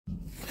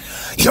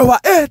Show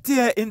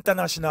 80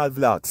 international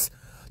vlogs.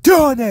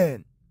 Tune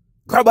in.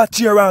 Grab a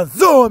chair and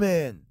zoom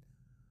in.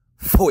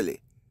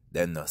 Fully.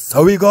 Then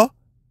so we go,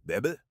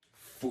 baby.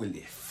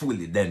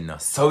 Fully. Then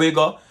so we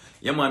go.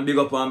 Yeah man, big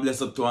up and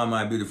bless up to all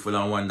my beautiful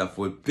and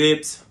wonderful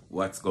peeps.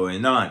 What's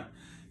going on?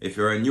 If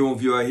you're a new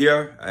viewer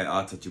here, I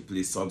ask that you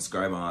please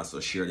subscribe and also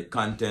share the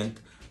content.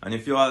 And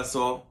if you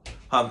also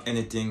have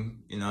anything,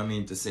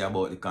 to say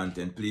about the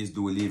content, please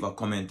do leave a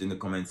comment in the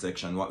comment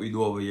section. What we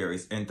do over here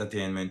is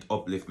entertainment,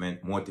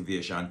 upliftment,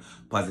 motivation,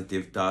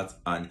 positive thoughts,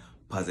 and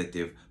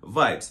positive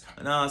vibes.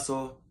 And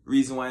also,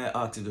 reason why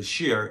I ask you to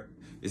share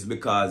is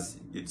because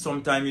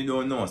sometimes you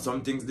don't know.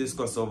 Some things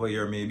discussed over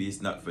here, maybe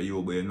it's not for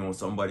you, but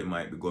somebody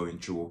might be going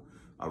through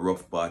a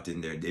rough part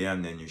in their day,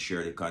 and then you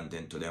share the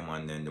content to them,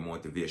 and then the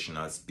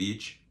motivational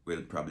speech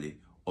will probably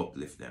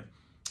uplift them.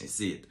 You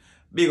see it.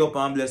 Big up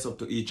and bless up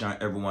to each and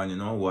everyone,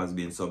 who has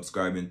been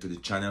subscribing to the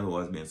channel, who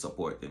has been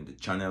supporting the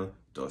channel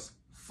thus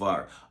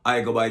far. I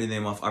go by the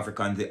name of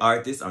African the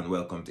Artist, and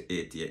welcome to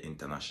 80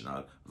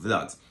 International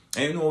Vlogs.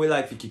 And we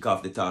like to kick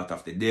off the thought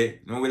of the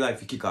day. We like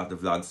to kick off the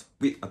vlogs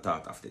with a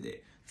thought of the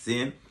day.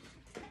 See?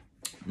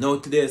 Now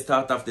today's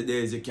thought of the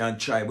day is you can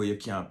try, but you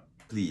can't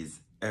please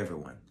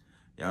everyone.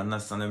 You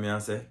understand what I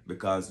say?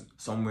 Because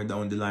somewhere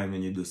down the line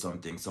when you do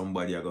something,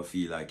 somebody are going to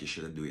feel like you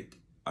should do it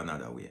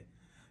another way.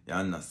 You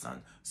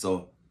understand?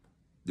 So,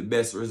 the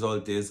best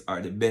result is,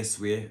 or the best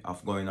way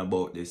of going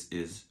about this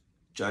is,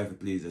 try to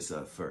please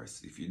yourself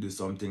first. If you do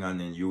something and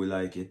then you will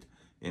like it,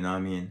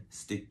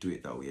 stick to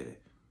it that way.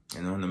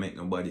 Don't make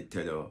nobody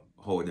tell you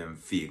how them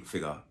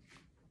figure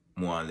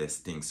more or less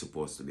things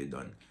supposed to be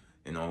done.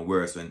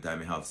 Worse when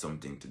time you have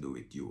something to do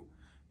with you.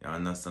 You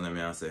understand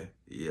what I say?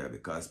 Yeah,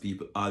 because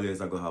people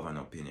always are going to have an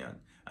opinion.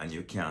 And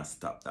you can't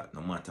stop that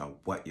no matter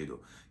what you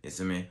do. You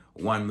see me?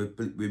 One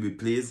will be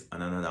pleased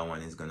and another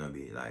one is going to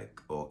be like,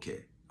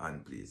 okay,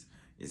 and please.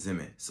 You see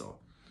me? So,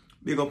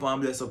 big up and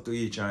bless up to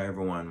each and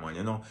everyone,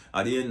 man.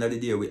 At the end of the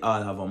day, we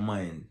all have a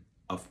mind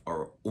of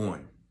our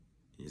own.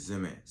 You see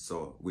me?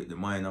 So, with the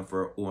mind of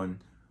our own,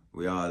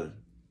 we all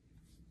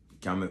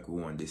can make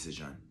our own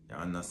decision. You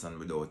understand?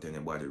 Without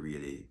anybody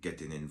really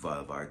getting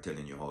involved or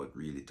telling you how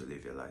really to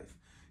live your life.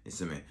 You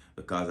see me?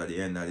 Because at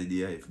the end of the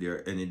day, if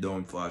there any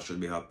downfall should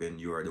be happening,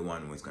 you are the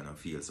one who is going to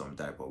feel some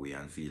type of way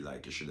and feel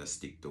like you should have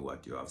stick to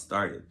what you have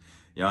started.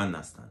 You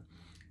understand?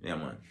 Yeah,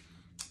 man.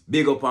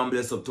 Big up and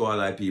bless up to all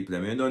our people.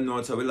 You don't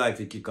know, so we like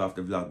to kick off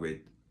the vlog with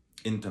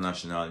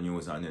international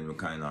news and then we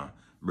kind of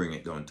bring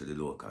it down to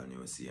the local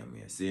news.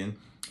 See?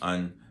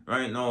 And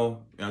right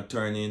now, you're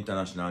turning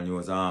international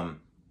news.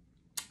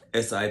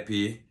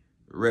 SIP,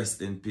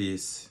 rest in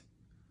peace.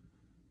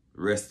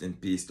 Rest in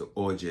peace to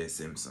OJ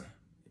Simpson.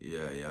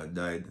 Yeah,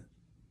 died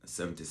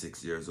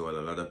 76 years old.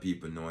 A lot of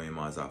people know him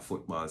as a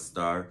football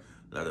star.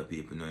 A lot of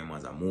people know him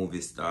as a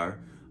movie star.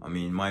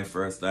 My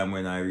first time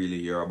when I really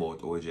hear about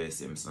OJ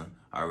Simpson,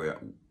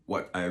 or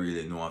what I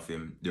really know of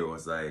him, there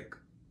was I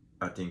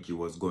think he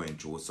was going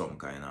through some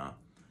kind of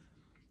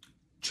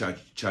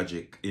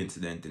tragic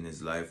incident in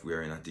his life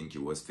wherein I think he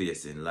was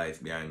facing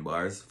life behind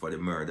bars for the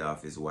murder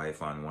of his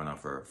wife and one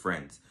of her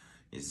friends.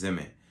 You see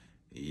me?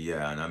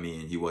 Yeah, and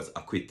he was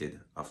acquitted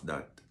of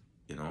that.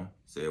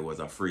 So it was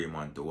a free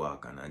man to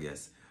walk, and I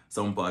guess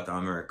some part of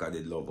America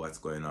did love what's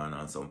going on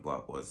and some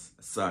part was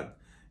sad.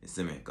 You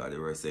see me? Because they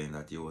were saying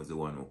that he was the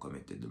one who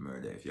committed the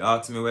murder. If you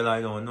ask me, well,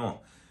 I don't know.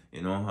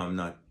 I'm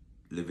not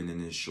living in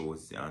his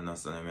shoes. You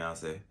understand what I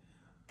say?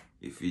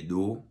 If you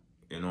do,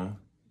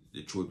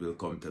 the truth will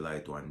come to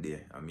light one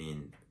day.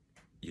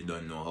 You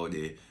don't know how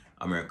the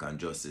American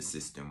justice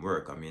system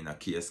works. A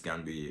case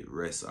can be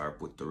rest or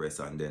put to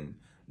rest and then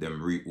them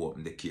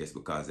reopen the case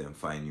because them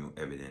find new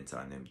evidence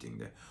and them thing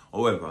there.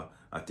 However,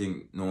 I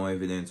think no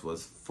evidence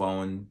was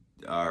found,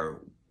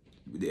 or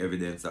the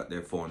evidence that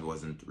they found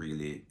wasn't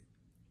really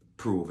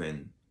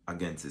proven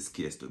against his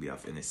case to be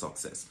of any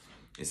success.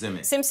 You see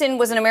me? Simpson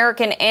was an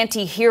American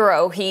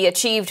anti-hero. He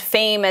achieved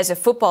fame as a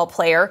football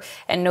player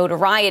and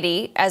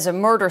notoriety as a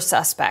murder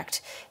suspect.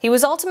 He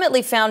was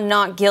ultimately found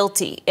not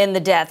guilty in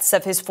the deaths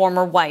of his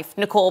former wife,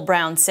 Nicole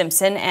Brown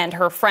Simpson, and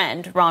her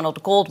friend,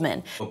 Ronald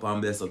Goldman. Up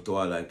and bless up to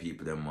all our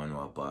people, them man who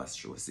are passed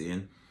through,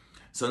 seeing?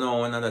 So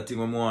now another thing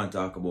we want to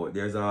talk about.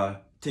 There's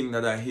a thing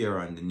that I hear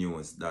on the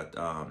news that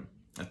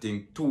I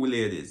think two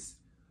ladies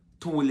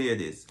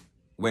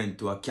went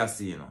to a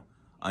casino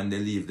and they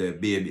leave their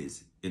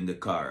babies in the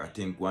car. I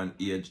think one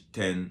age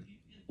 10,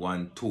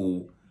 one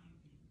 2,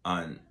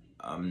 and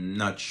I'm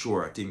not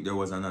sure. I think there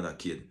was another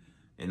kid.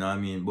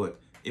 But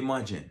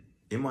imagine,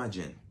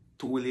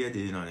 two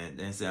ladies,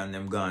 they say, and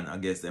them gone, I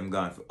guess them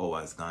gone for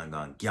hours,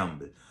 gone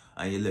gamble,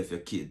 and you left your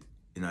kid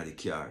in the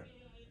car.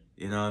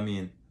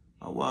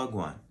 A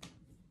wagwan.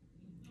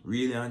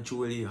 Really and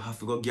truly, you have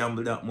to go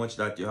gamble that much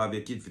that you have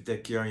your kid to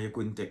take care and you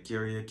couldn't take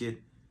care of your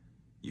kid.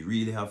 You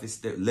really have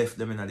to left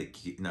them in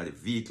the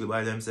vehicle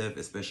by themselves,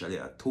 especially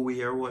a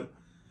 2-year-old.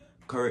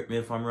 Correct me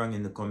if I'm wrong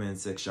in the comment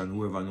section,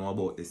 whoever know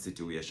about this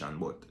situation,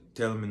 but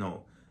tell me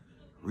now,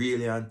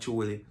 really and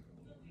truly,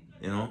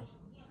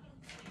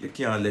 You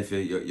can't leave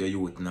your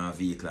youth in a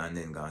vehicle and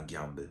then go and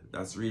gamble.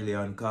 That's really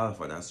uncalled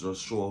for. That's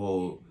just show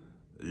how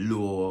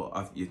low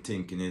of your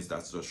thinking is.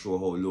 That's just show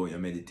how low your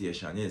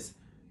meditation is.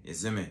 You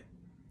see me?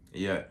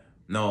 Yeah.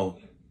 Now,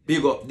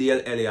 big up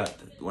Dale Elliot,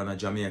 one a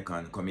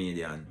Jamaican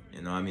comedian.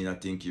 You know what I mean? I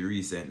think he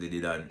recently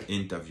did an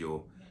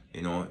interview,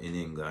 you know, in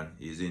England.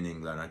 He's in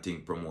England, I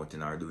think,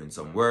 promoting or doing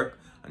some work.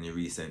 And he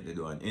recently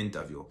did an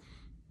interview.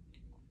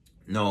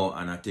 No,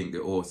 and I think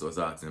the host was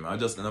asking him. I'm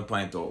just going to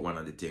point out one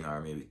of the things,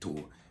 or maybe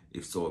two,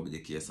 if so be the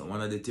case. And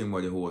one of the things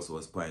what the host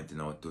was pointing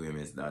out to him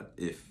is that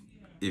if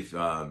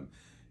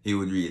he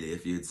would really,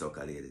 if he'd suck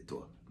a lady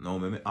too. Now,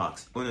 let me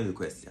ask another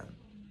question.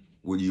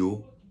 Would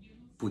you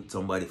put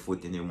somebody's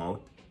foot in your mouth?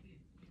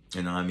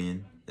 You know what I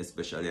mean?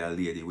 Especially a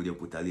lady. Would you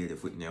put a lady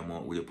foot in your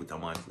mouth? Would you put a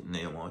man foot in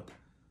your mouth?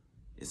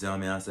 You see what I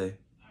mean? I say?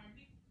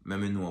 Let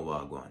me know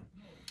what I'm going.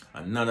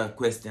 Another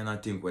question I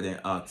think when they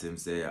ask him,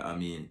 say, I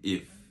mean,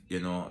 if, you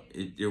know,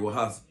 it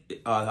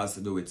all has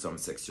to do with some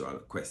sexual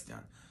question.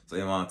 So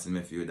you ask him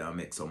if you would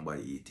make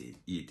somebody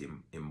eat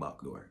him in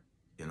back door,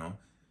 you know,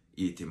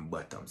 eat him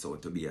bottom, so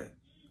to be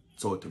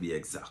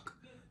exact.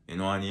 You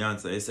know, and the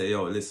answer, he say,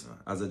 yo, listen,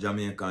 as a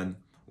Jamaican,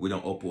 we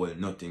don't uphold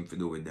nothing to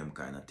do with them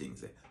kind of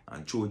things.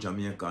 And true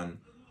Jamaican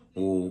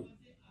who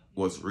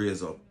was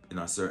raised up in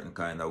a certain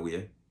kind of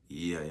way,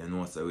 yeah, you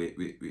know, so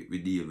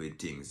we deal with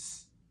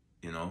things,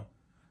 you know,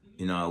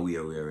 in a way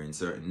where in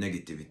certain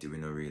negativity we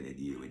don't really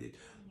deal with it.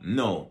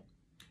 No.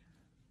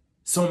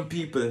 Some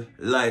people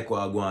like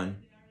what go on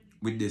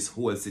with this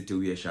whole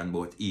situation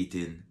about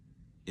eating,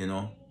 you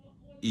know,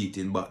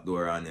 eating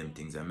backdoor and them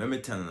things. And let me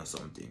tell you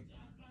something.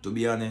 To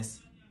be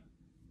honest,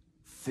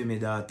 for my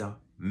daughter,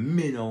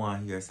 me no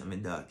want to hear some my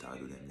daughter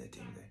do them the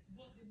thing there.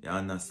 You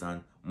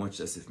understand? Much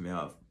less if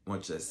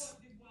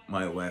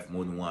my wife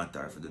wouldn't want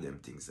her to do them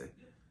things there.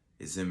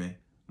 You see me?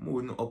 I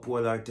wouldn't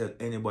uphold or tell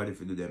anybody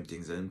to do them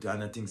things. And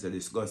the things are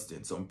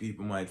disgusting. Some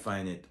people might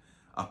find it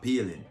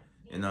appealing.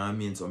 You know what I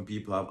mean? Some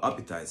people have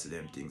appetites for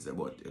them things,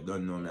 but you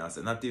don't know me. I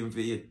say, not even for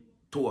it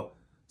too.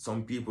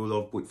 Some people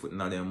love put foot in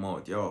their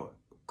mouth. Yo,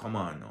 come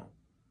on now.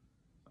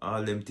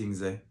 All them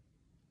things there.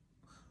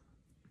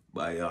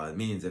 By all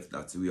means, if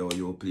that's the way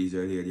you please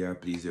your lady or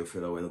please your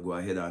fellow, well, go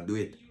ahead and do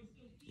it.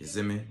 You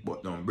see me?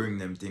 But don't bring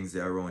them things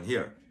there around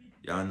here.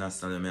 You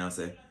understand me? I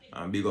say,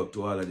 and big up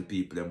to all of the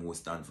people them who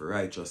stand for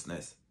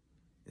righteousness.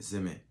 You see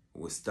me?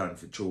 Who stand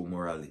for true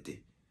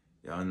morality.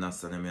 You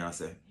understand me? I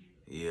say,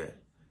 yeah.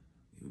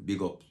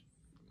 Big up.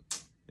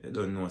 You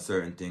don't know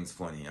certain things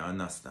funny, you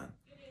understand?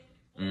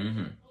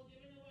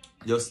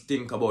 Just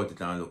think about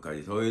it and look at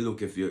it. How you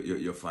look if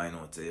you find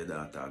out say your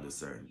daughter do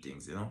certain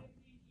things, you know?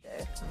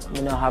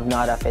 Me no have no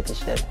other fetish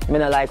there. Me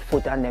no like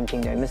foot and them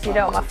thing there. You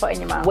don't want my foot in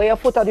your mouth. Where your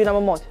foot are doing in my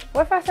mouth?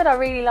 What if I said I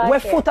really like Where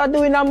it? foot are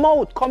doing in my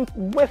mouth?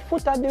 Where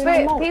foot are doing in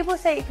my mouth? People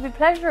say it can be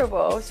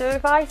pleasurable. So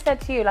if I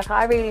said to you, like,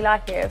 I really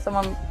like it, if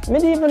someone... Me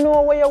don't even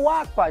know where you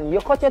walk on.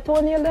 You cut your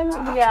toenail them?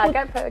 Yeah, I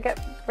get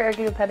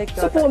regular pedicures.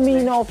 Suppose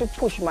me now if you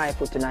push my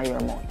foot in your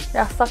mouth.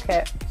 Yeah, suck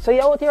it. So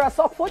you out here a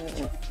suck foot?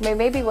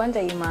 Maybe one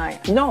day you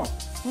might. No.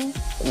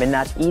 Me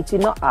not eating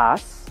no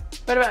ass.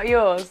 What about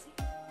yours?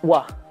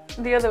 What?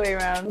 The other way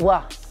around.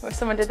 What? If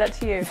someone did that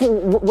to you.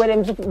 Where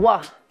them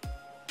what?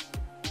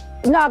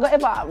 Not gonna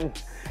ever happen.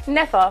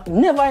 Never?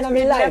 Never in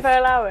my life. Never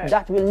allow it?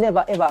 That will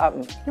never ever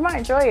happen. You might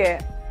enjoy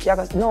it. Yeah,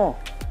 cause no.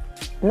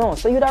 No,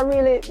 so you don't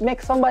really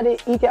make somebody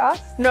eat your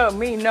ass? No,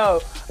 me,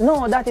 no.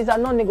 No, that is a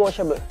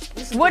non-negotiable.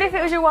 What if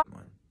it was your wife?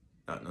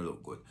 That no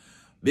look good.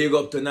 Big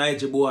up to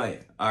Nigy boy,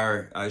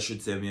 or I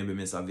should say maybe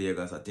Mr.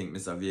 Vegas. I think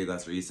Mr.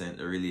 Vegas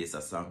recently released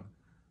a song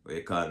where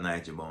he called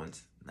Nigy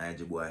Bounce.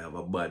 Nigy boy have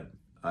a bad,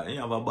 he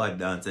have a bad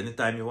dance.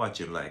 Anytime you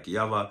watch him, like, he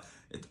have a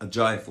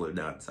joyful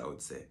dance, I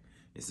would say.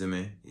 You see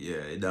me?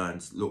 Yeah, he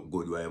dance look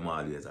good where him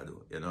always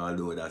do. You know,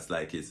 although that's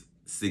like his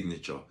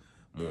signature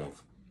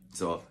move.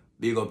 So,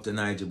 big up to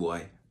Nigy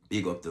boy,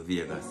 big up to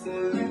Vegas.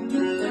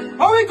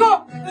 How we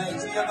go?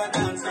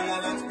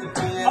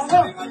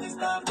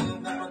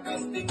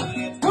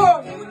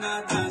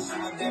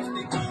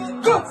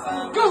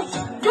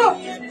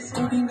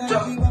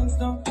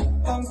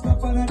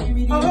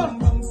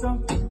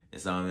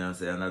 Yes, I'm going to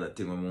say another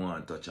thing I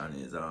want to touch on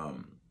is,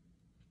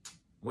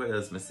 where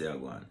else me say I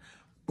go on?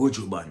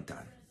 Buju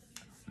Banton.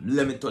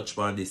 Let me touch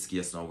on this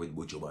case now with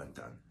Buju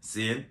Banton.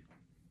 See?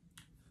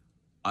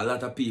 A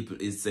lot of people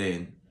is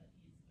saying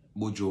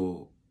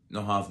Buju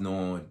no have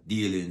no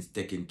dealings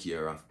taking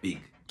care of big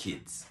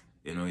kids.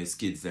 You know, his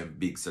kids them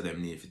big, so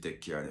them need to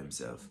take care of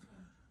themselves.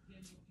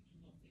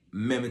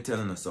 Let me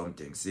tell you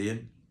something,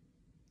 see?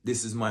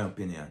 This is my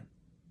opinion.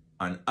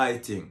 And I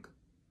think,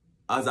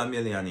 as a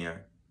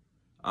millionaire,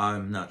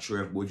 I'm not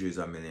sure if Buju is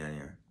a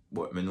millionaire,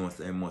 but I know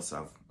that he must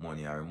have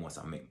money or he must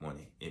have make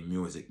money. In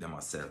music, they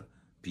must sell.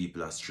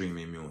 People are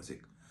streaming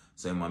music,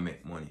 so he must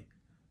make money.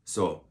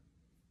 So,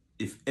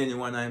 if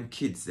anyone of them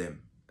kids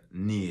them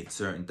need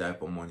certain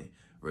type of money,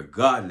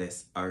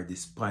 regardless or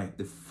despite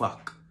the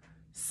fact,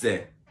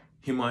 say,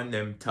 him and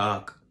them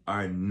talk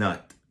or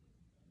not,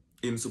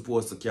 him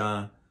supposed to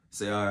can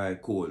say,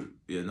 alright, cool,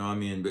 you know what I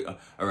mean?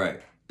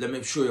 Alright, let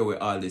me show you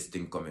where all this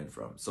thing coming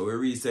from. So there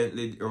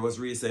was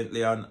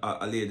recently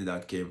a lady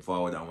that came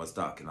forward and was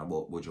talking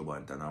about Buju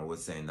Banton and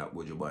was saying that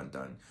Buju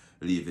Banton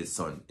leave his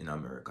son in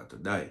America to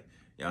die.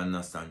 You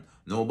understand?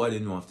 Nobody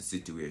know of the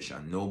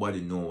situation. Nobody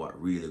know what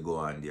really go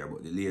on there.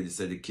 But the lady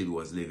said the kid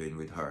was living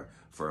with her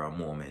for a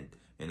moment.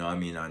 You know what I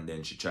mean? And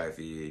then she tried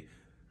to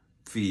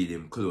feed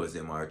him, clothe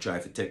him, or try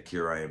to take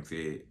care of him, for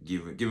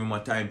give him a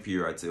time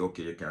period, say,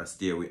 okay, you can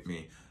stay with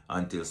me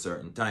until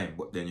certain time,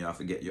 but then you have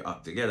to get your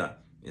act together.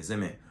 You see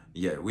me?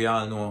 Yeah, we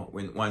all know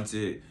once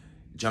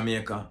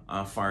Jamaica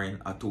and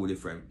foreign are two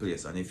different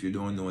places. And if you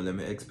don't know, let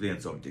me explain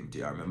something to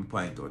you. Let me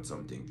point out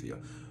something to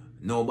you.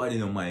 Nobody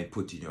no mind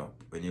putting you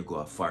up when you go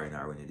a foreign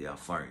or when you are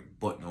foreign.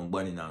 But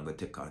nobody now going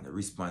to take on the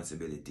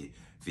responsibility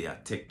for you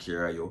take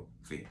care of you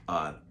for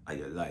all of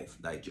your life.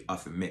 Like you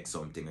have to make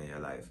something in your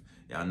life.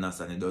 You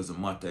understand? It doesn't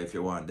matter if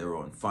you want their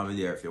own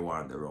family or if you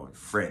want their own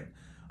friend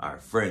or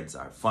friends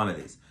or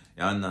families.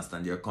 You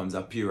understand? There comes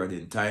a period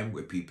in time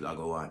where people are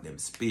going to want them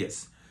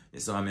space. You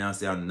see what I mean? I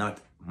say, and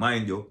not,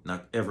 mind you,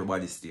 not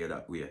everybody stay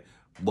that way.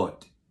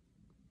 But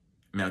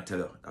me I tell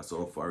you, that's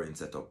how foreign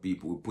set up.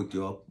 People will put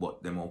you up,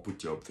 but they won't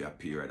put you up for a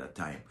period of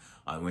time.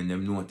 And when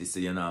them notice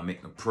you're not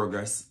making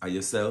progress of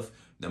yourself,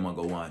 them are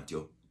going to want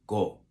you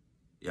go.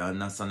 You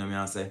understand what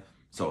I say?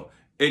 So,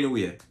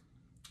 anyway,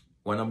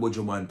 when a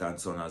Buju Banton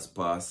son has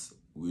passed,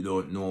 we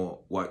don't know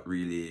what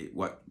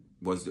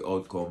was the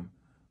outcome,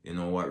 you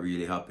know, what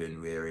really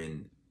happened,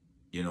 wherein,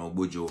 you know,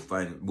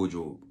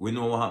 Buju, we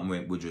know what happened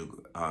with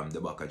Buju, the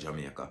back of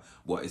Jamaica.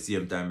 But at the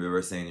same time, we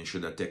were saying he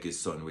should have taken his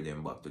son with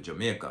him back to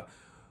Jamaica.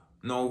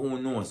 Now,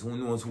 who knows? Who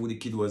knows who the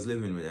kid was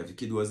living with? If the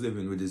kid was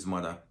living with his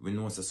mother, we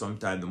know that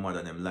sometimes the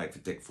mother them like to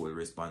take full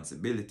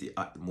responsibility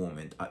at the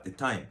moment, at the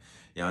time.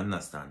 You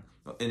understand?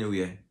 But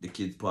anyway, the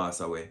kid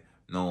passed away.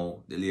 Now,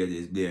 the lady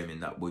is blaming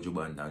that Buju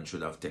Banton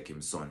should have taken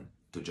his son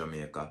to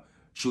Jamaica.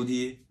 Should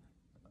he?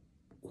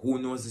 Who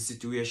knows the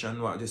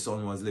situation what the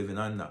son was living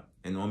under?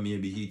 You know,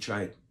 maybe he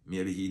tried,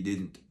 maybe he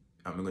didn't.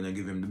 I'm going to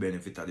give him the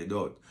benefit of the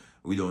doubt.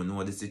 We don't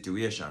know the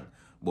situation.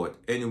 But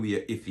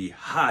anyway, if he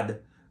had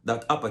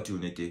that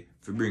opportunity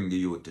to bring the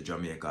youth to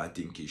Jamaica, I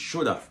think he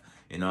should have.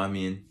 You know what I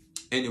mean?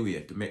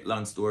 Anyway, to make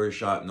long story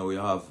short, now you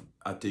have,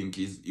 I think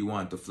he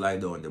want to fly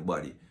down the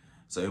body.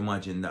 So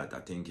imagine that. I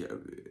think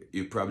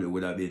it probably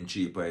would have been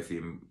cheaper if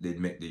he did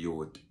make the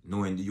youth,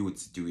 knowing the youth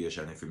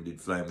situation, if he did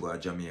fly him go to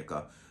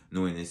Jamaica,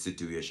 knowing his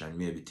situation,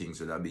 maybe things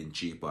would have been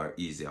cheaper,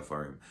 easier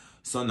for him.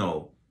 So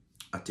now,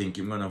 I think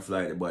he's going to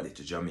fly the body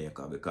to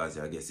Jamaica because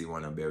I guess he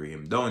want to bury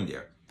him down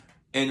there.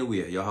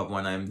 Anyway, you have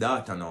one of him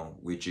daughter now,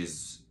 which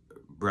is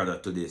brother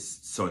to this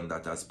son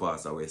that has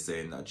passed away,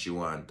 saying that she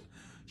want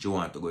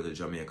to go to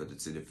Jamaica to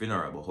see the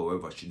funeral, but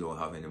however, she don't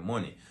have any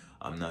money.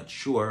 I'm not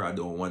sure. I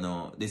don't want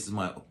to, this is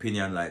my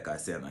opinion, like I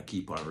said, and I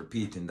keep on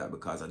repeating that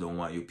because I don't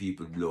want you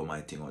people to blow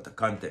my thing out of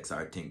context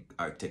or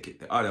take it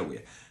the other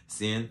way.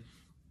 Seeing?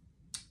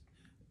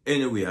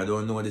 Anyway, I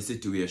don't know the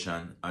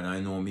situation, and I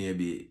know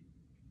maybe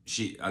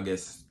I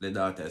guess the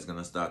daughter is going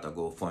to start a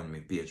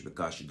GoFundMe page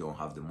because she don't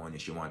have the money.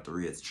 She want to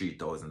raise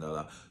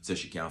 $3,000 so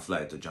she can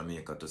fly to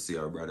Jamaica to see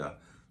her brother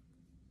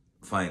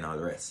final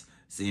rest.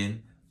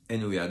 Seeing?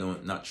 Anyway,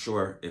 not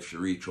sure if she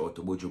reach out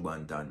to Buju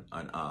Banton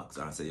and ask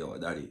and say, yo,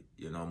 daddy,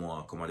 you know,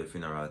 more come at the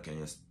funeral, can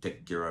you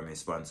take care of me,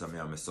 sponsor me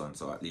and my son,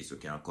 so at least we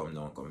can come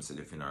down, come see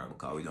the funeral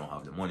because we don't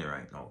have the money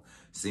right now.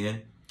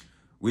 Seeing?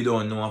 We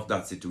don't know of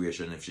that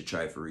situation if she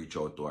tried to reach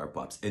out to her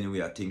pops.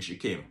 Anyway, I think she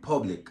came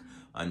public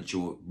and she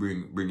will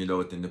bring it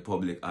out in the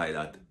public eye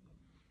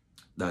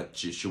that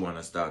she want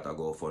to start a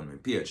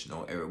GoFundMe page.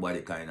 Now,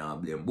 everybody kind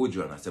of blame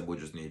Buju, and I say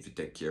Buju need to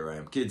take care of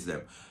him kids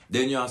them.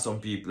 Then you have some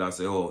people that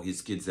say, oh,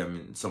 his kids,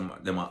 some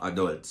of them are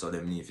adults, so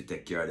they need to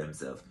take care of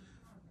themselves.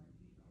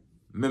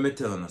 Let me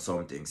tell you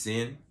something,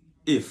 seeing?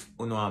 If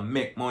you know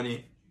make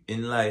money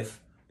in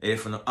life,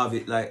 if you don't have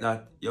it like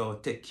that, yo,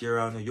 take care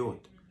of the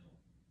youth.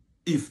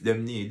 If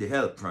them need the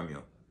help from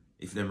you.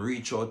 If them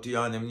reach out to you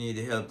and them need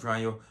the help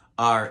from you,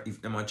 or if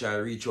them try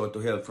to reach out to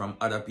help from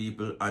other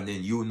people and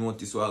then you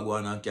notice what's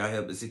going on and can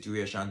help the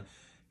situation,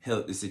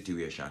 help the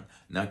situation.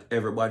 Not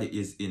everybody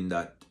is in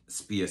that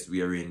space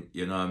we're in,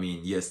 you know what I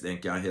mean? Yes, they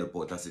can help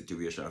out a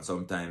situation.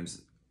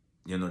 Sometimes,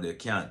 you know, they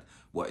can't.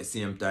 But at the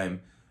same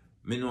time,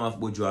 me know if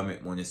Buju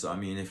make money, so I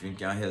mean, if you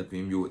can help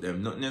him, you with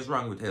them. Nothing is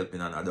wrong with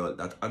helping an adult.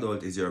 That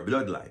adult is your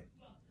bloodline.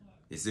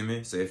 You see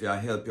me? So if you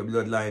help your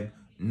bloodline,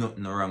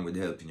 nothing wrong with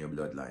helping your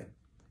bloodline.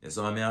 You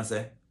see what I mean I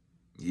say?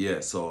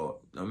 Yeah, so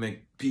don't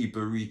make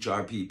people reach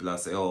our people and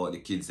say, oh, the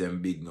kids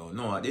them big now.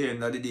 No, at the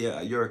end of the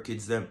day, your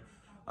kids them.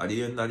 At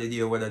the end of the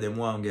day, whether them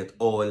want to get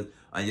old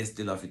and you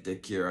still have to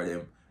take care of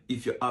them.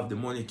 If you have the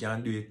money,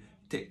 can do it,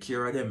 take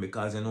care of them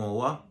because you know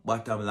what?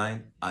 Bottom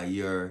line, are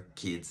your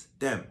kids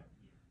them.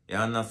 You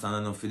understand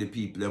enough for the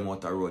people them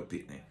out the road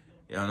picnic.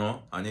 You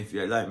know? And if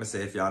you, like me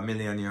say, if you're a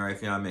millionaire,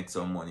 if you make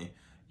some money,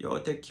 you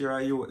take care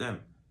of you with them.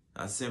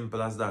 As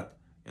simple as that.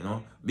 You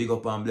know, big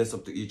up and bless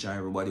up to each and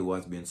everybody who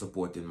has been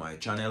supporting my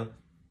channel.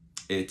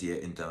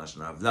 ATA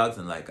International Vlogs.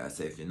 And like I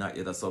said, if you're not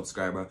yet a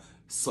subscriber,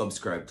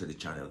 subscribe to the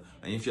channel.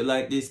 And if you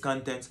like these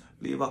contents,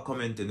 leave a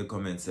comment in the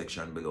comment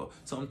section below.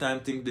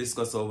 Sometimes things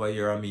discuss over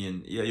here, I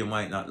mean, yeah, you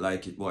might not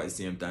like it, but at the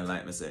same time,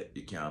 like I said,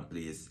 you can't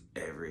please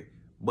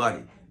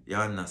everybody. You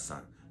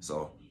understand?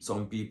 So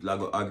some people are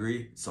going to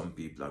agree, some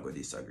people are going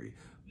to disagree.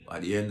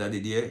 At the end of the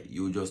day,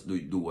 you just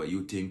do what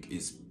you think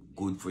is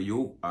good for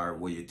you, or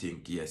what you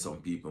think, yeah, some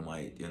people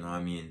might, you know what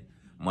I mean,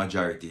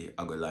 majority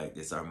are going to like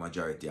this, or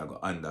majority are going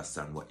to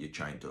understand what you're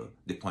trying to,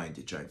 the point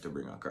you're trying to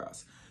bring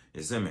across.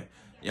 You see me?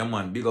 Yeah,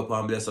 man, big up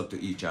and bless up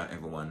to each and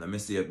everyone. Let me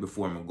see it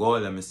before I go.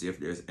 Let me see if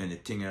there's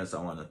anything else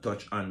I want to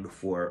touch on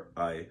before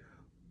I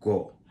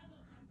go.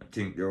 I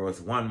think there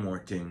was one more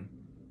thing,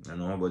 you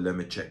know, but let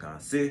me check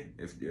and see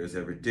if there's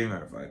everything,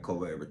 or if I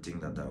cover everything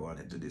that I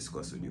wanted to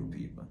discuss with you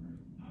people.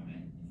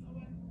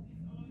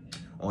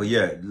 Oh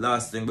yeah,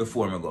 last thing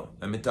before I go.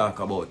 Let me talk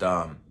about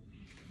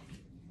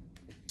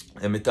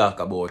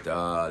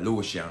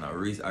Luciano.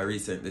 I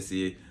recently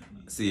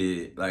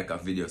see like a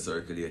video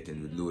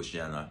circulating with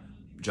Luciano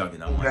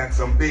jogging on like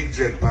some big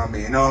jet for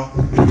me, you know?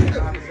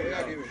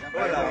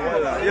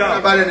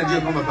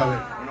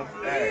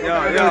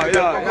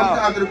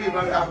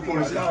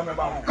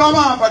 Come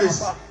on for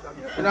this.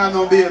 You don't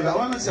know baby. I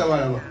want to say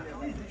whatever.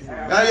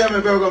 You hear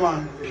me, Burger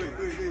Man?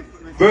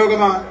 Burger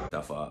Man.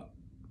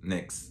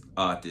 Next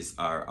artist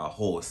or a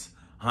host,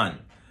 Han.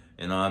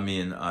 You know what I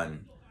mean?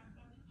 And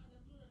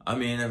I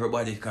mean,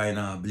 everybody kind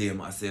of blame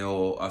I say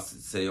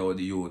the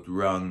youth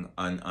wrong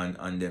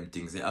and them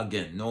things.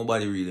 Again,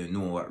 nobody really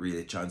know what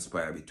really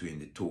transpired between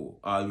the two.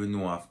 All we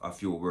know a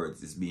few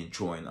words is being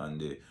thrown on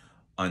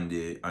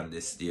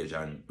the stage,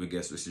 and we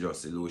guess we see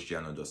just see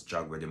Luciano just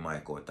jog with the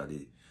mic out of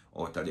the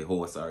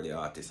host or the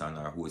artist and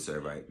or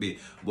whosoever it be.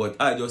 But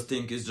I just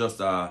think it's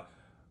just a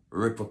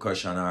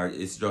repercussion, or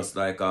it's just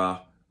like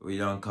a, we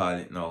don't call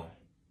it now.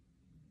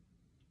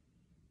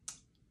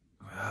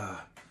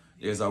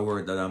 There's a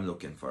word that I'm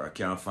looking for. I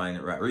can't find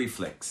it right.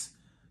 Reflex.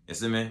 You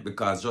see me?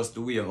 Because just the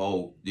way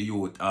how the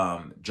youth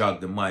jogged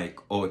the mic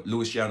out,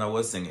 Luciano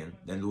was singing.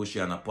 Then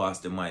Luciano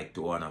passed the mic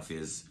to one of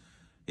his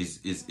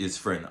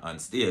friend on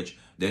stage.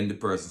 Then the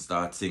person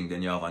starts singing.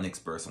 Then you have a next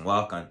person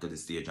walk onto the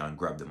stage and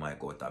grab the mic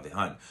out of the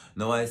hand.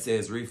 Now I say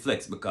it's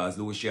reflex because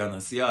Luciano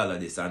see all of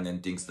this and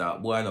then things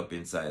start boiling up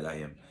inside of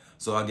him.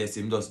 So I guess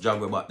him just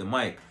jog about the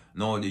mic.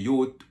 Now the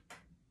youth,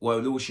 well,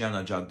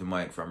 Luciano jogged the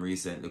mic from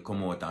recently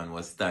come out and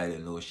was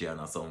styling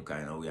Luciano some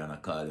kind of way and I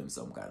call him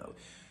some kind of way.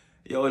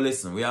 Yo,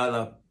 listen, we all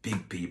are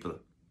big people.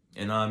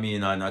 You know what I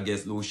mean? And I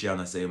guess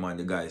Luciano say, man,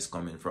 the guy is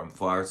coming from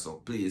far. So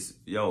please,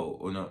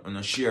 yo,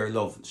 share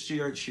love.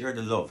 Share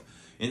the love.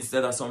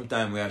 Instead of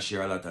sometimes we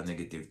share a lot of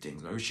negative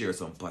things. We share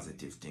some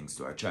positive things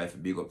too. I try to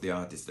big up the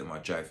artists. I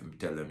try to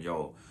tell them,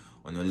 yo,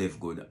 live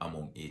good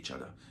among each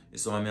other. You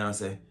see what I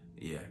say?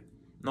 Yeah.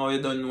 Now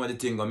you don't know the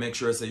thing, but make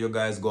sure so you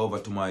guys go over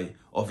to my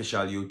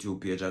official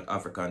YouTube page at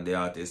African the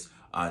Artist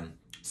and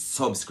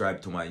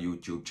subscribe to my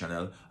YouTube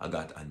channel. I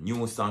got a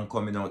new song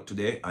coming out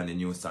today, and the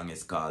new song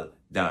is called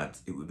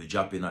Dance. It will be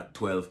dropping at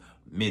 12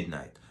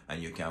 midnight.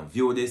 And you can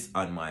view this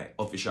on my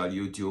official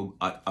YouTube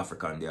at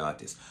African the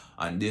Artist.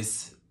 And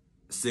this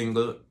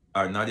single,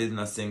 or not even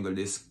a single,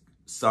 this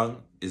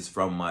song is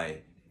from my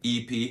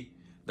EP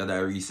that I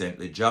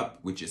recently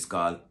dropped, which is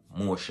called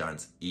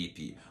Motions EP,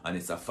 and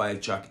it's a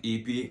 5-track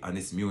EP, and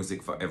it's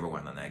music for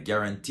everyone, and I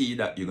guarantee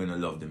that you're gonna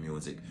love the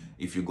music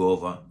if you go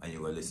over and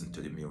you're gonna listen to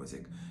the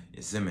music.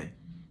 You see me?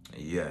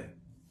 Yeah,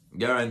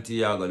 guarantee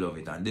you're gonna love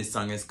it. And this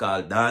song is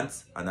called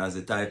Dance, and as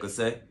the title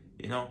say,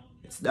 you know,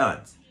 it's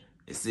dance.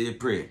 You see,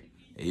 pray.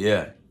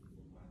 Yeah,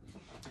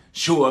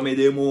 show me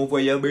the move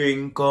where you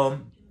bring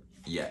come.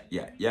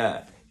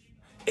 Yeah.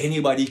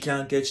 Anybody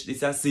can catch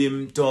this a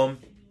symptom.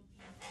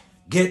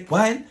 Get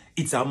wild,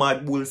 it's a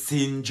mad bull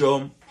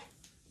syndrome.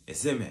 You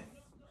see me?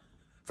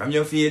 From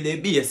you feel the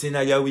bass in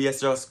your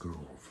waist, just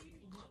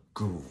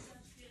groove.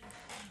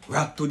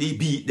 Rock to the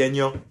beat, then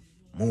you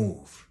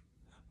move.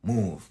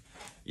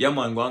 Yeah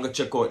man, go and go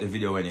check out the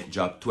video when it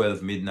dropped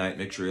 12 midnight.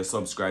 Make sure you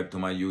subscribe to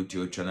my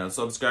YouTube channel.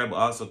 Subscribe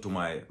also to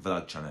my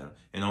vlog channel,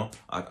 you know,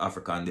 at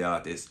African the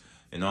Artist.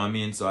 You know what I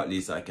mean? So at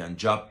least I can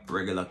drop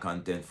regular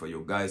content for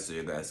you guys, so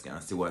you guys can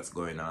see what's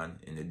going on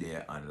in the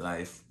day and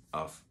life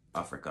of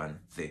African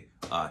the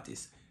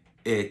Artist.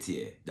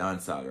 ATA,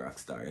 dancehall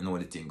rockstar, you know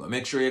the thing.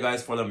 Make sure you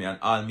guys follow me on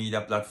all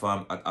media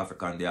platforms at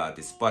African the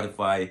Artist.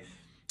 Spotify,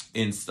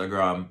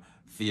 Instagram,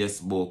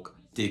 Facebook,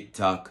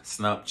 TikTok,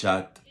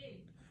 Snapchat,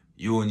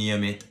 you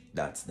name it,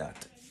 that's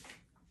that.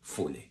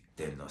 Fully.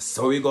 Then no,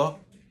 so we go.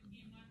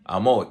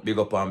 I'm out. Big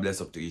up and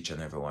bless up to each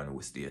and everyone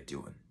who stay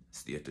tuned.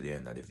 Stay to the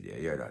end of the video.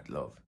 Hear that, love.